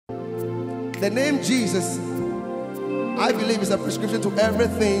The name Jesus, I believe, is a prescription to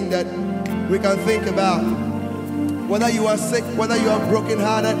everything that we can think about. Whether you are sick, whether you are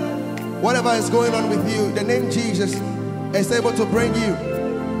brokenhearted, whatever is going on with you, the name Jesus is able to bring you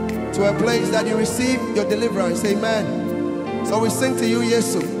to a place that you receive your deliverance. Amen. So we sing to you,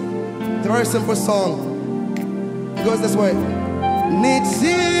 Yesu. It's a very simple song. It goes this way.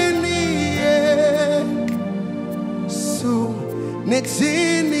 Nitini Yesu,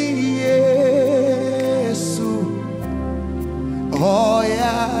 Nitini Yesu, oh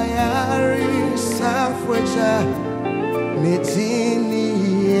ayaresafo, Nitini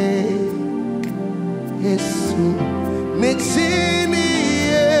Yesu, Nitini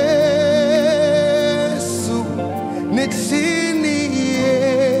Yesu, Nitini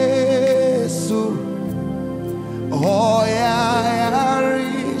Yesu, oh ayaresafo,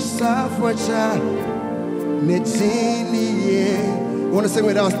 Nitini Yesu. You want to sing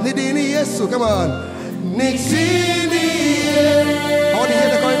with us? Nitini Yesu, come on. Nitini Yesu. I want to hear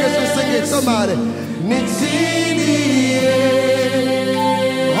the congregation sing it. Somebody. Nitini Yesu.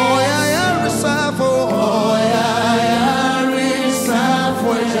 Oh ayaresafo, oh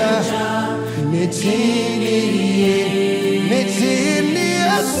ayaresafo, Nitini Yesu, Nitini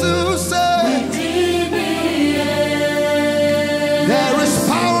Yesu. There is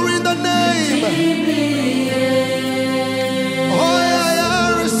power in the name. Oh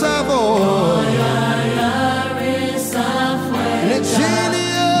ayaresafo, Nitini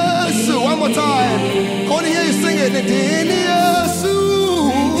Yesu. One more time. I want to hear you sing it. Nitini Yesu.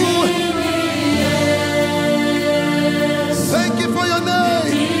 Thank you for your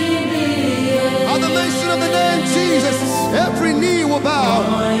name. At the mention of the name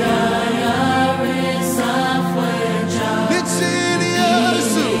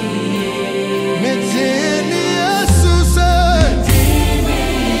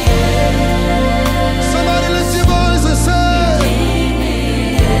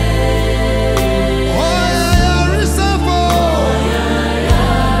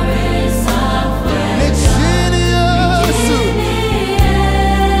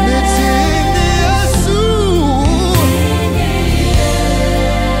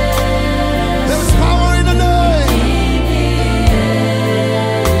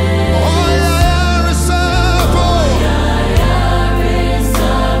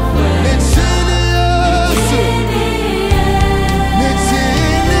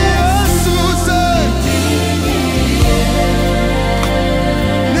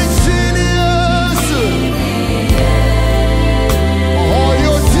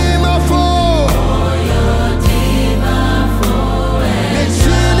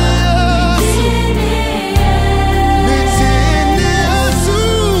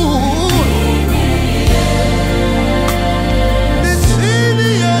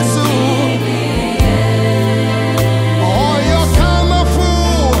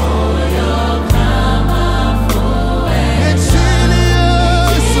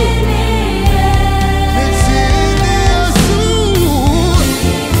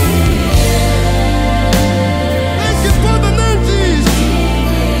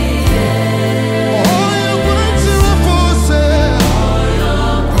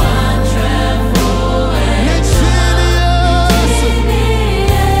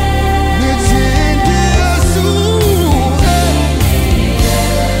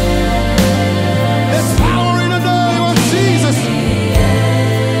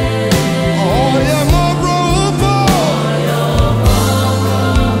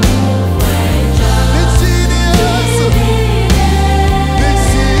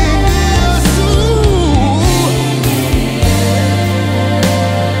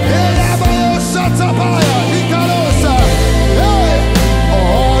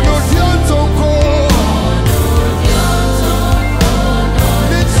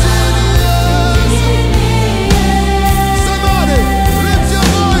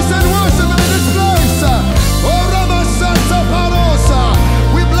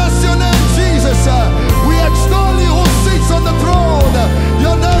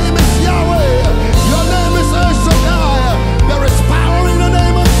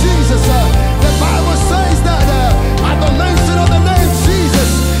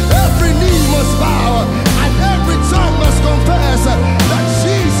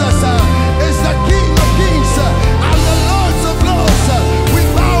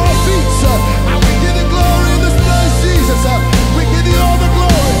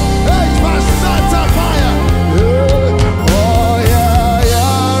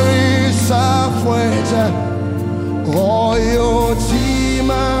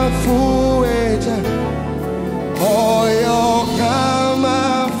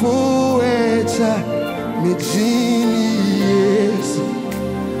eja mijini Yesu.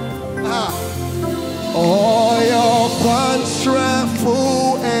 Ɔkwankyerɛfo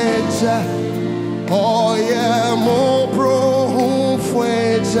eja, mɔbrohufo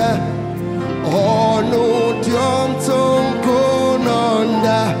eja, ɔntonko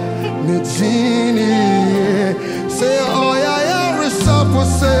ɔnda mijini Yesu. Say ayaresafo,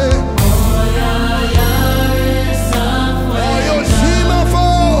 say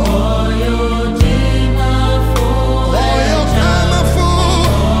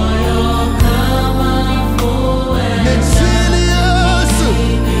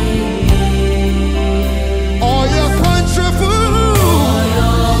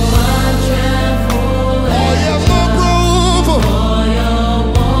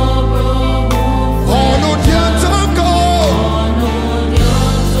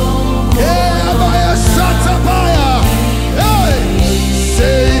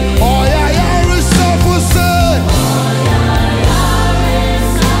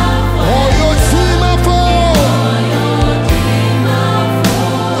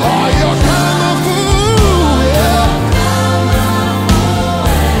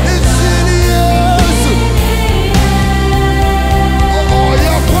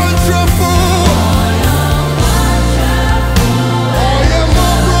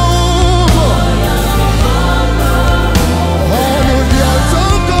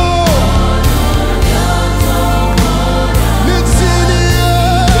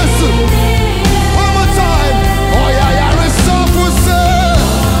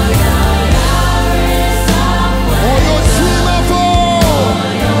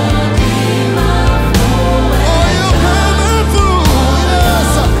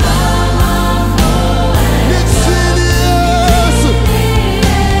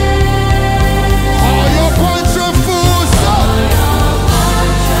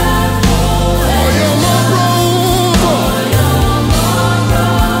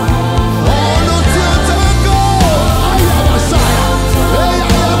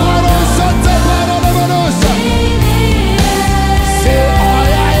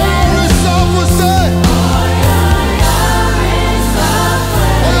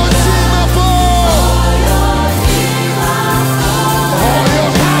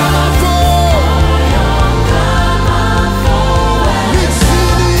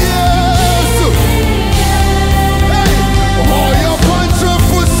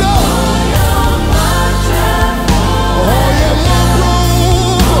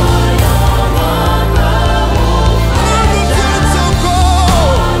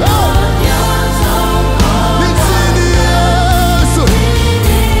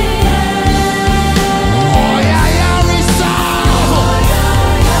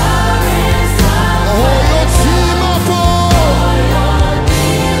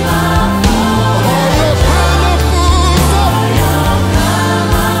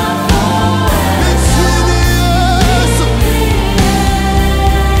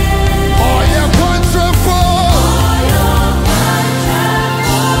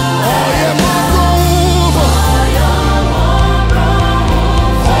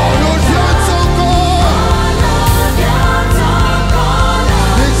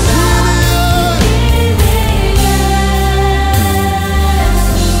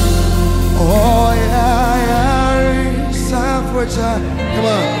come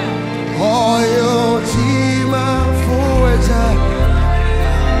on. Odimafo,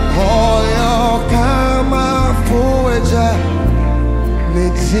 ɔkamafo,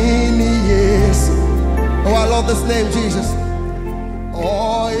 Yesu. Oh, I love this name, Jesus.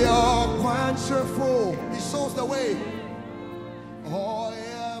 Ɔkwankyerɛfo, He shows the way.